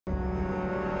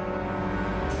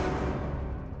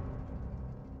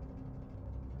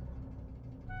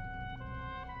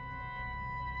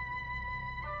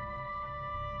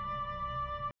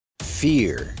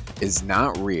Fear is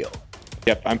not real.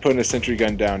 Yep, I'm putting a sentry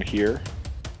gun down here.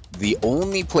 The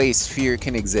only place fear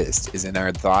can exist is in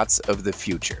our thoughts of the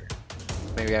future.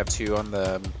 Maybe have two on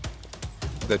the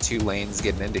 2 lanes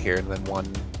getting into here and then one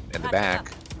in the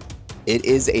back. It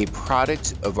is a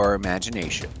product of our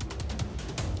imagination.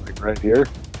 Like right here?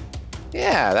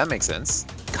 Yeah, that makes sense.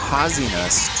 Causing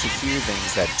us to fear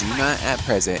things that do not at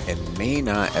present and may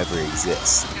not ever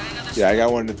exist. Yeah, I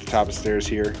got one at the top of stairs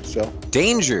here, so.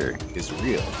 Danger is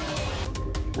real.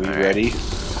 We ready?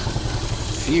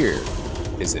 Fear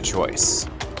is a choice.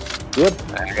 Yep.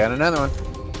 I got another one.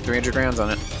 300 rounds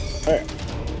on it. Alright.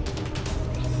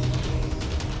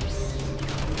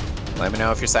 Let me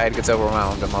know if your side gets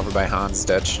overwhelmed. I'm over by Hans'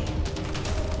 Dutch.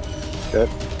 Good.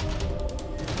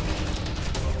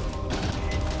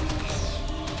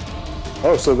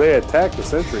 Oh, so they attacked the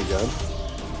sentry gun.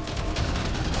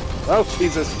 Oh,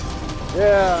 Jesus.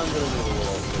 Yeah, I'm gonna need a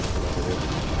little over here.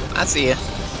 I see ya.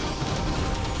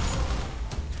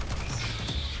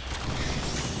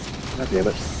 God damn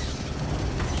it.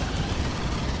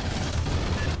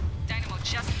 Dynamo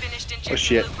just finished injecting Oh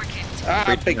shit. lubricant.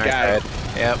 Ah, big guy.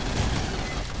 Yep.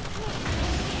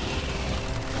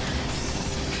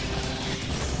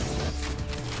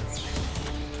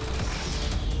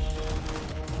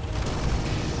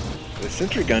 The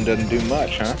sentry gun doesn't do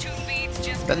much, huh? Two leads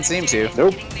just Doesn't seem to.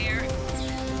 Nope. getting there.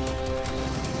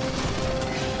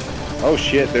 Oh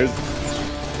shit, there's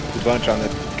a bunch on the.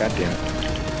 God damn it.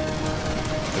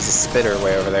 There's a spitter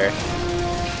way over there.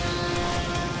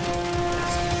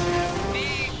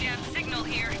 Big damn signal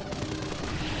here.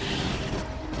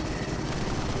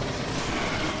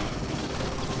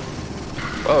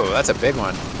 Whoa, that's a big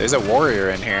one. There's a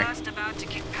warrior in here. Just about to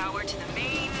kick power to the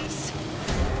mains.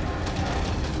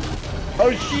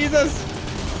 Oh Jesus!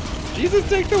 Jesus,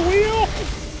 take the wheel!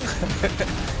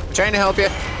 Trying to help you.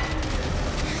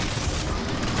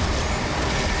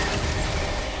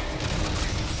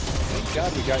 Thank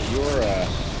God we got your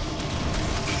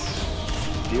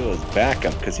deal as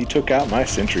backup because he took out my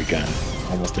sentry gun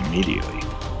almost immediately.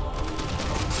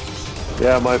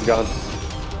 Yeah, mine's gone.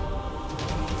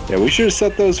 Yeah, we should have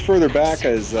set those further back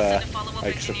as Send a follow-up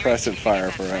like engineer suppressive to fire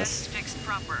get for that us. fixed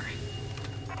proper.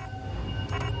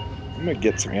 I'm gonna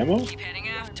get some ammo. Keep heading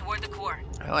aft toward the core.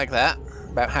 I like that.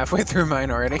 About halfway through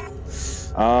mine already.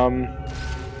 I'm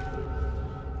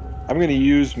gonna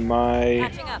use my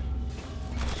Catching up.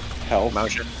 health.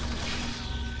 Motion.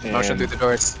 and Motion through the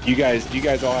doors. You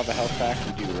guys all have a health pack?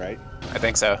 You do, right? I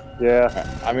think so. Yeah.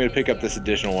 Alright, I'm gonna pick up this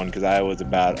additional one because I was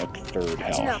about a third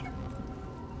Catching health. up.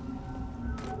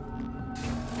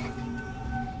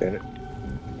 Get it.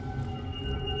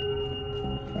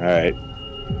 Alright.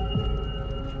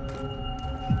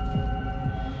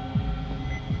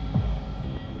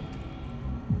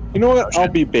 You know what? I'll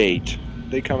be bait.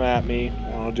 They come at me,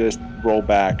 I'll just roll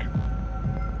back.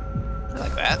 I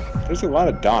like that. There's a lot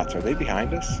of dots. Are they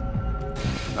behind us?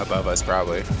 Above us,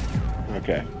 probably.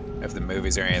 Okay. If the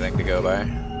movies are anything to go by.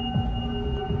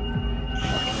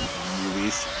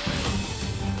 Movies.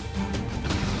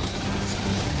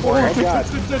 Or Oh god.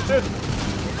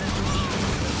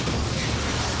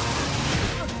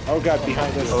 Oh god,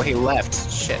 behind us. oh, he left.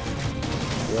 Shit.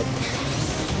 Yep.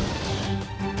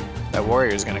 That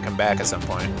warrior's gonna come back at some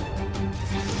point.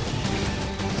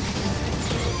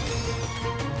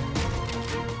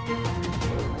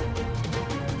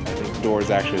 I think the door's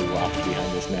actually locked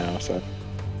behind us now, so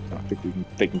I don't think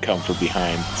they can come from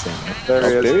behind. There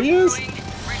he is. There he is.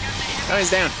 Oh,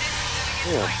 he's down.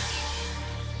 Yeah.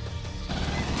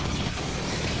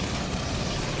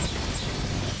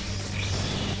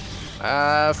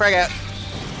 Frag out.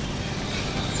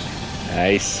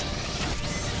 Nice.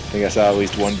 I think I saw at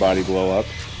least one body blow up.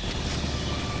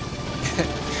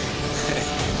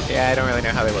 Yeah, I don't really know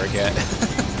how they work yet.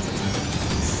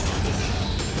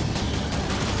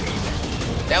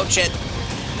 Ouch it.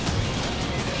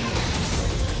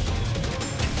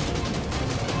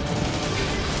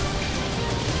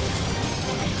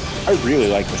 I really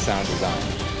like the sound design.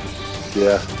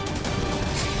 Yeah.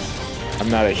 I'm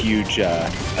not a huge,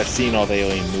 I've seen all the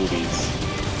Alien movies.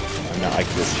 I'm not like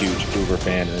this huge uber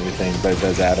fan or anything, but it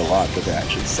does add a lot to the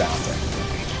actual sound.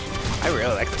 I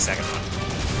really like the second one.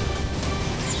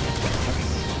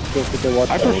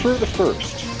 I prefer the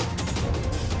first.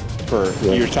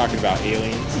 Yeah. You're talking about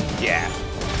Aliens? Yeah.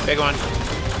 Big one.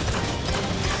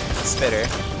 Spitter.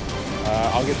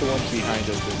 I'll get the ones behind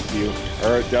us with you.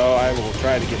 Or no, I will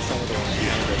try to get some of the ones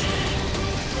behind us.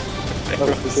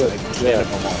 Yeah.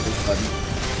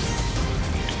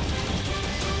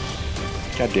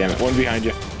 God damn it, one behind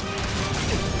you. I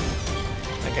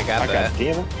think I got that. God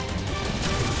damn it.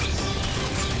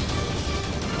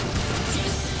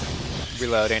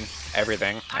 Reloading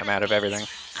everything. I'm out of everything.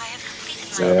 I have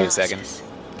completed So my give me a analysis.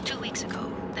 second. 2 weeks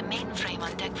ago, the mainframe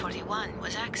on Deck 41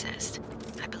 was accessed,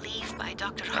 I believe, by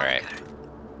Dr Alright. Hoenikker.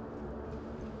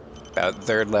 About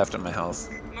third left on my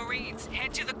health. Marines,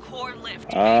 head to the core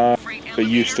lift. Freight but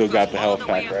you elevator still got goes the all health the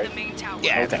pack, way up right? the main tower.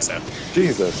 Yeah, I Okay. think so.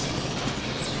 Jesus.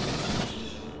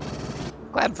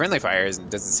 Glad friendly fire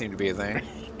doesn't seem to be a thing.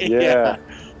 Yeah.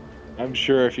 I'm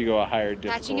sure if you go a higher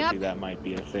Patching difficulty, up. that might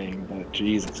be a thing, but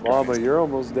Jesus Llama, Christ. you're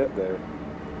almost dead there.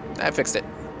 I fixed it.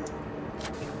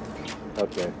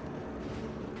 Okay.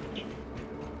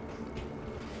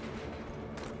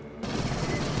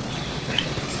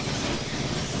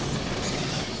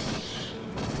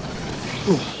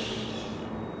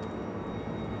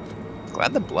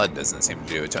 Glad the blood doesn't seem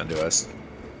to do a ton to us.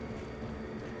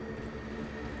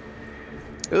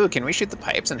 Ooh, can we shoot the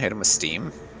pipes and hit them with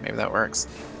steam? Maybe that works.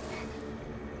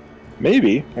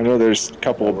 Maybe. I know there's a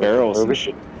couple of That works barrels for and me.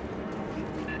 shit.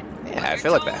 Yeah, I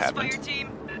feel like that happened. Fireteam.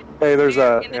 Hey, there's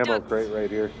a In the ammo ducts. crate right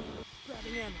here.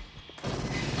 Grabbing ammo.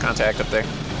 Contact up there.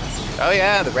 Oh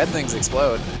yeah, the red things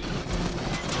explode.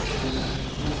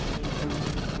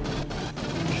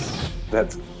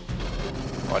 That's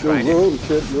Watch behind you. oh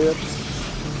shit, yeah.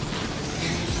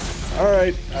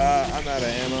 Alright, I'm out of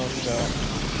ammo, so.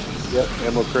 Yep,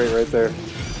 ammo crate right there.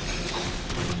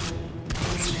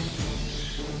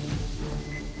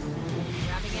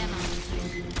 Grabbing ammo.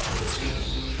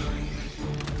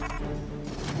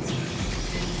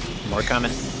 More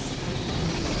coming.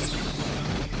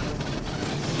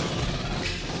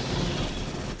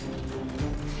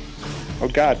 Oh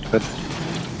god.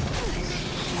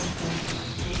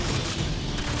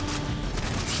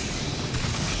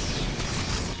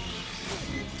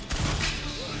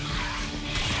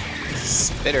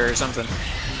 Spitter or something.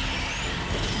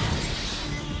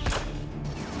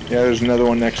 Yeah, there's another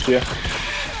one next to you.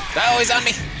 Oh, he's on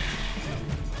me!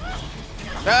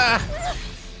 Ah!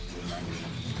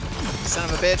 Son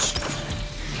of a bitch.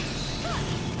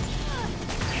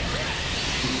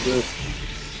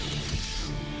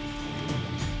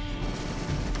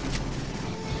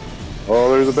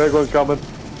 Oh, there's a big one coming.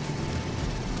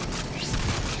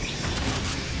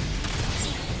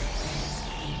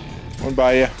 One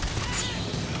by you.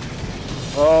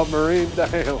 Oh, Marine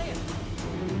down.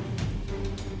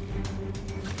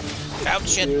 Ouch,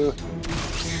 shit. You.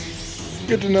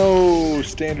 Good to know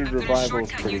standard I'm gonna revival is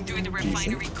shortcut pretty you through the decent.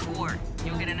 refinery core.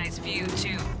 You'll get a nice view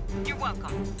too. You're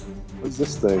welcome. What's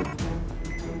this thing?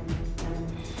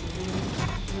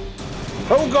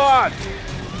 Oh God!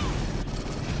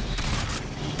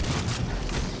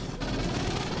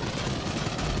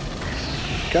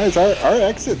 Guys, our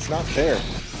exit's not there.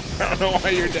 I don't know why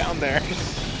you're down there.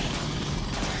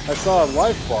 I saw a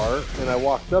life bar and I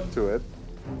walked up to it,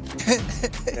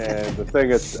 and the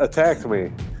thing attacked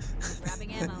me.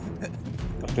 Grabbing ammo.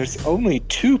 There's only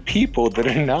 2 people that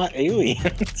are not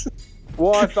aliens.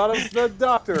 Well, I thought it was the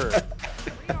doctor.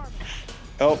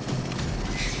 Oh,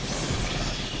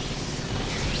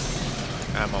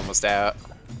 I'm almost out.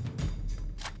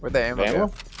 Where'd the ammo ammo?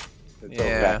 go? It's over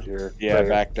Yeah. back here. Yeah, Right here.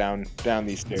 back down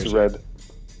these stairs. It's red.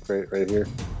 Right here.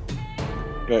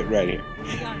 Right here.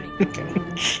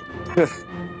 Okay.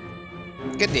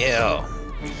 Good deal.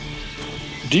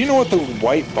 Do you know what the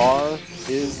white bar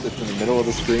is that's in the middle of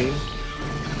the screen?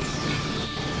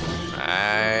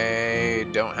 I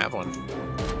don't have one.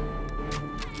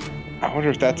 I wonder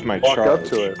if that's my Walk charge. up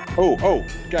to it. Oh,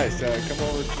 guys, come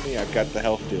over to me. I've got the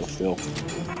health deal still.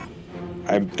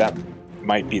 That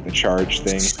might be the charge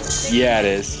thing. Yeah, it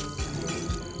is.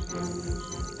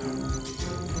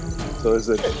 So is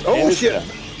it? And Oh it's shit! done.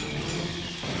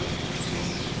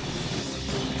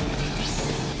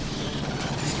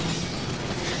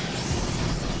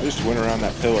 I just went around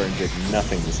that pillar and did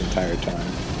nothing this entire time.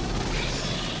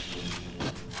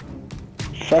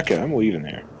 Fuck it, I'm leaving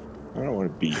there. I don't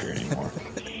want to be here anymore.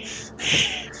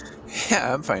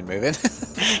 Yeah, I'm fine moving.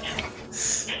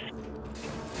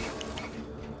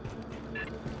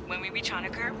 When we reach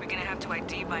Hoenikker, we're gonna have to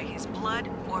ID by his blood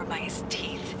or by his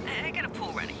teeth. I got a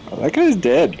pool running. Oh, that guy's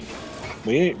dead.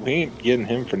 We ain't getting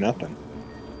him for nothing.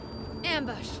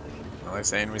 Ambush. Well, they're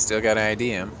saying we still gotta ID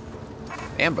him.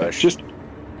 Ambush. Just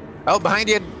Oh, behind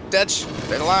you, Dutch.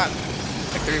 There's a lot.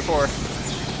 Like 3 or 4.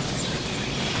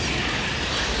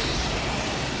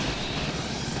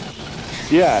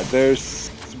 yeah, there's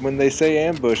when they say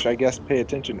ambush, I guess pay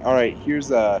attention. All right,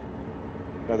 here's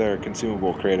another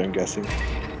consumable crate, I'm guessing. A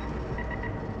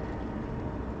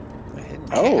hidden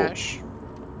Oh. cache.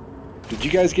 Did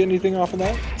you guys get anything off of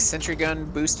that? Sentry gun,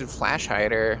 boosted flash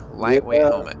hider, lightweight Yeah.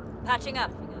 helmet. Patching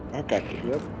up. Okay.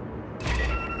 Yep.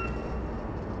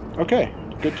 Okay,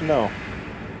 good to know.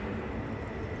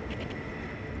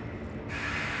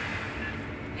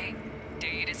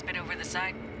 Dare you to spit over the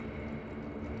side?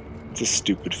 It's a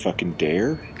stupid fucking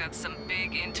dare. Got some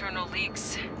big internal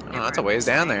leaks. Oh, that's a ways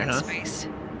down there, huh? Space.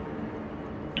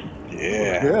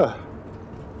 Yeah. Yeah.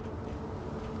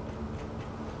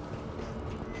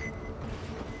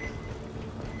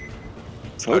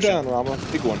 Slow down, Llama.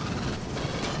 Big one.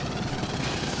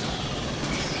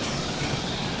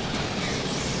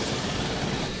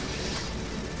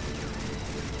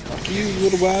 Fuck you,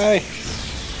 little guy.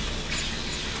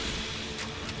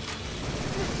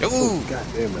 Ooh, God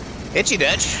damn it. itchy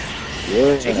Dutch.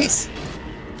 Yeah. Jeez.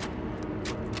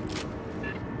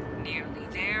 Nearly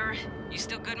there. You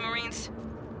still good, Marines?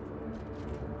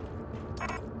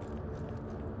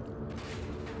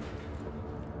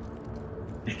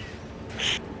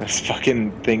 This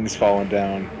fucking thing's falling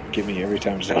down. Give me every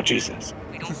time. Oh, Jesus.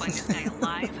 We don't find this guy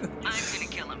alive, I'm gonna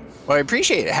kill him. Well, I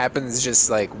appreciate it happens just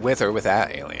like with or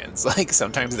without aliens. Like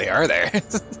sometimes they are there.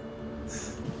 That's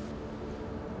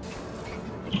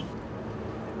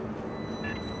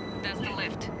the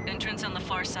lift. Entrance on the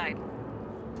far side.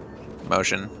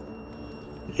 Motion.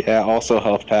 Yeah, also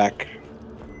health pack.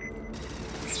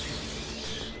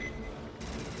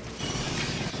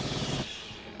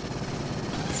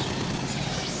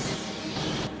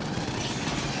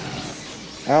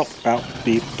 Ow, ow,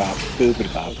 beep, bop,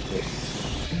 boopity bop.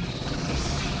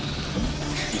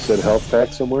 You said health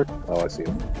pack somewhere? Oh, I see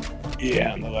him.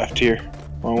 Yeah, on the left here.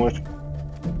 One with.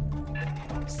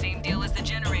 Same deal as the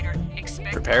generator.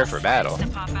 Expect Prepare for battle. to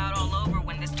pop out all over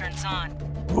when this turns on.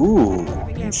 Ooh,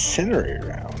 incinerator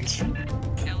rounds.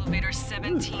 Elevator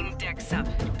 17 decks up.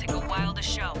 It'll take a while to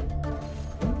show.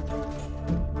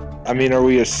 I mean, are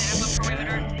we a. Set up a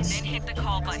perimeter, then hit the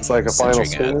call button. It's like a final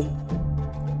Sentry gun. stand.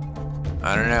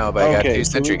 I don't know, but I got Okay, two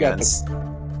so sentry we got guns.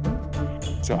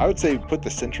 So I would say put the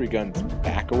sentry guns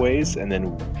back a ways, and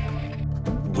then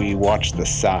we watch the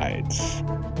sides.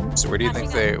 So where do you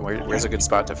think they? Where's a good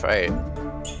spot to fight?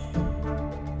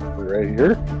 We're right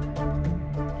here.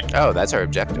 Oh, that's our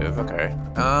objective. Okay.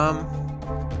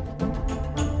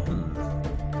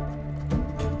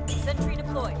 Sentry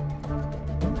deployed.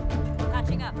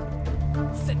 Patching up.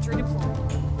 Sentry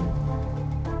deployed.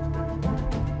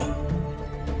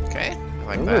 Okay. I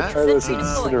like I'm gonna that. try this Sentry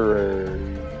incendiary.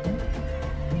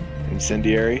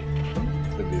 Incendiary.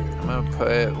 I'm gonna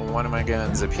put one of my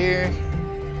guns up here.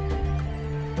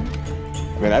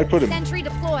 I mean, I'd put Sentry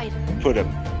deployed. them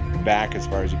back as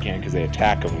far as you can because they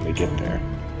attack them when they get there.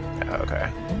 Oh, okay.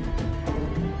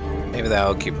 Maybe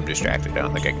that'll keep them distracted. I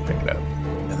don't think I can pick it up.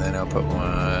 And then I'll put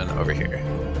one over here.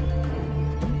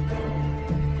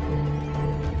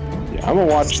 Yeah, I'm gonna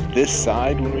watch this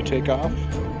side when we take off.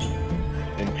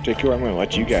 In particular, I'm gonna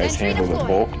let you guys Sentry handle the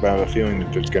deployed. bulk, but I have a feeling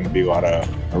that there's gonna be a lot of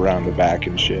around the back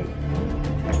and shit.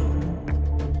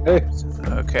 Hey,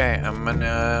 Okay,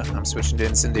 I'm switching to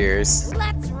incendiaries.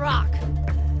 Let's rock.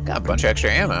 Got a bunch of extra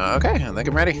ammo. Okay, I think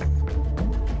I'm ready.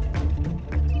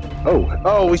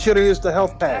 oh, we should have used the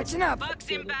health pack. Patching up. Bugs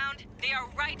inbound. They are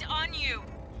right on you.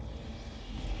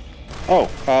 Oh,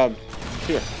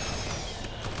 here.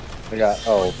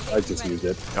 I just used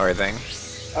it. Or thing.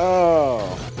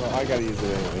 Oh, well, I gotta use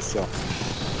it anyway, so.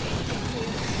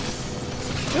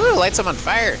 Ooh, lights them on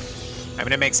fire. I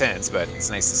mean, it makes sense, but it's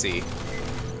nice to see.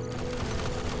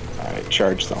 Alright,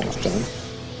 charge's almost done.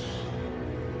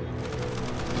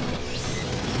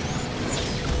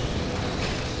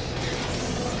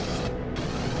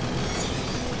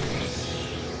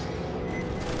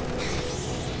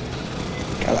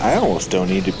 God, I almost don't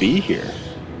need to be here.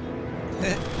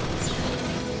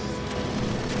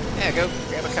 Yeah, go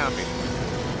grab a copy.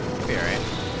 Be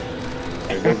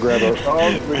alright. Go grab a.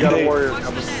 Oh, we got a warrior Watch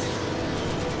coming. for this.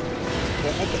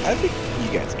 Yeah, I think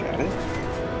you guys got it.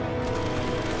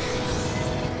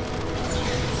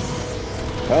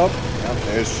 Oh, well,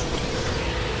 there's.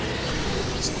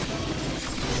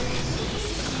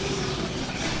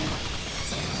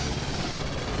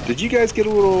 Did you guys get a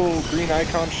little green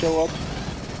icon show up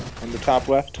on the top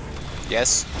left?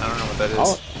 Yes? I don't know what that is.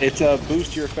 Oh, it's a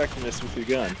boost your effectiveness with your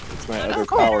gun. It's my other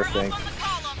cool. power Up thing. on the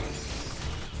column.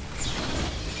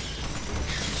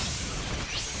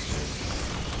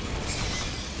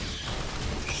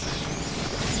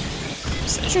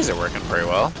 Sentries are working pretty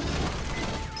well.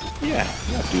 Yeah,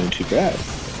 not doing too bad.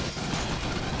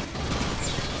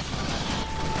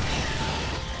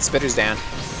 Spitter's down.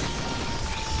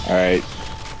 Alright.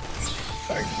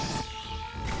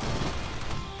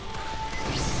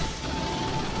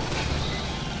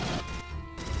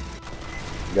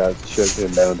 Got shit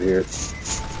inbound here.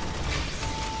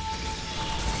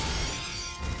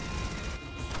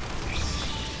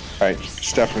 Alright,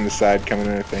 stuff from the side coming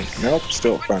in, I think. Nope,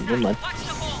 still up front. Never mind. Watch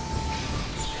the hole.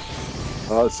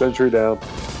 Sentry down.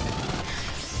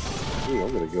 Ooh,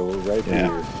 I'm gonna go right Yeah.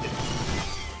 here.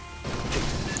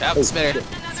 Oh, Smitter.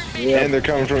 Yeah. And they're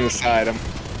coming from the side. I'm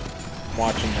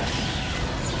watching that.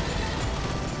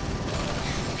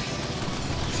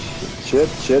 Chip.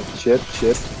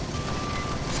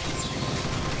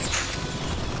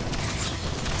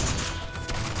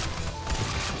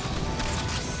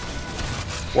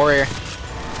 Warrior.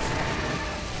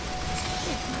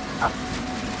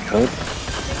 Cut.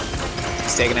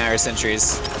 He's taking out our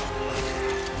sentries.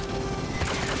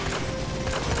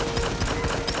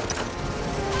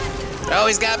 Oh,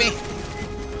 he's got me.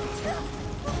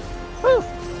 Woo.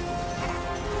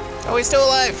 Oh, he's still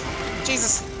alive.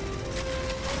 Jesus.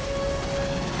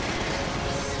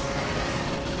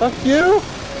 Fuck you.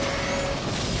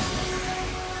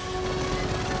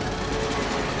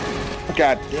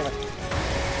 God damn it.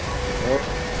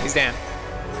 He's down.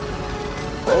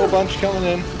 Whole bunch coming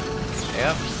in.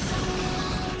 Yep.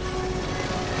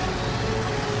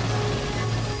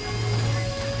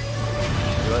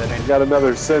 I got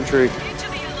another sentry. Into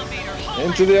the elevator.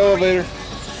 Into the elevator.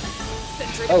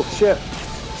 Sentry Oh shit.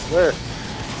 Where?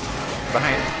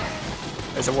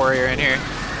 Behind. There's a warrior in here.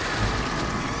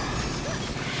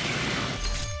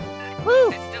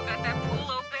 Woo! I still got that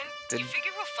pool open. Did- You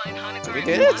figure we'll find Hoenikker We in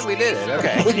did one it? We did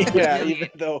it. piece? Okay. Yeah, even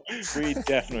though we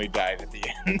definitely died at the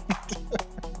end.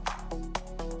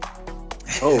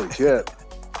 Holy shit.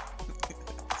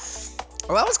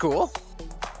 Well, that was cool.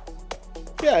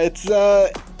 Yeah, it's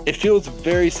it feels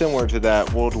very similar to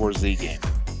that World War Z game.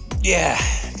 Yeah,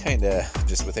 kinda.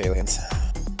 Just with aliens.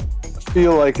 I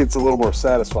feel like it's a little more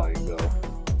satisfying though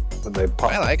when they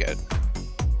pop. I like it.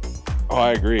 Oh,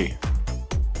 I agree.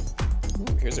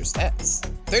 Ooh, here's our stats.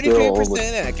 Still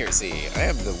 33% accuracy. I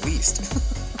am the least.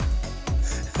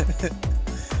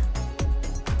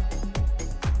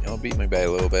 Y'all beat me by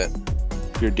a little bit.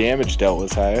 Your damage dealt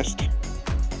was highest.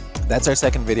 That's our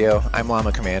second video. I'm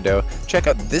Llama Commando. Check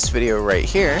out this video right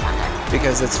here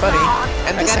because it's funny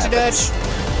and this happens.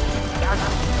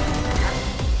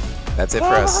 That's it for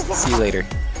us. See you later.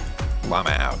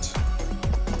 Llama out.